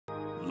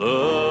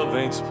Love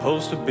ain't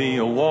supposed to be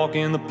a walk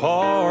in the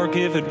park.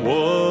 If it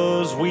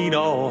was, we'd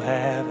all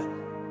have it.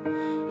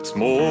 It's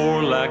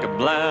more like a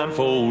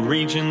blindfold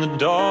reach in the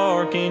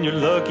dark, and you're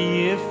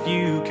lucky if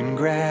you can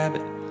grab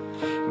it.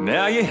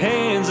 Now your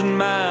hands in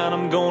mine,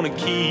 I'm gonna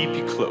keep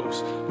you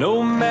close.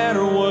 No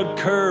matter what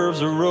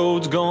curves the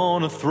road's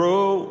gonna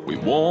throw, we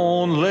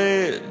won't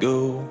let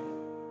go.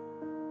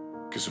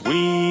 'Cause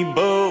we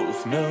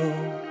both know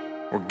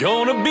we're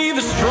gonna be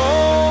the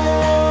strong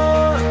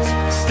ones,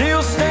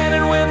 still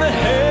standing when the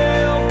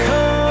hell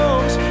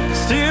comes,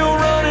 still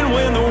running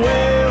when the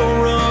well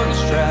runs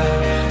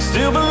dry,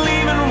 still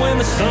believing when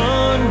the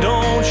sun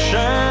don't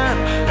shine,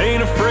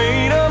 ain't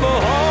afraid of a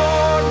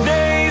hard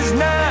day's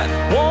night,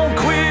 won't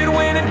quit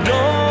when it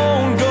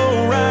don't go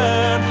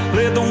right,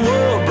 let the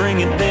world bring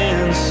it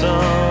then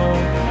some.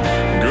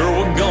 Girl,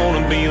 we're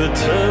gonna be the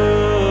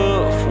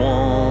tough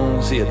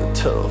ones, yeah, the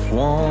tough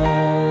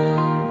ones.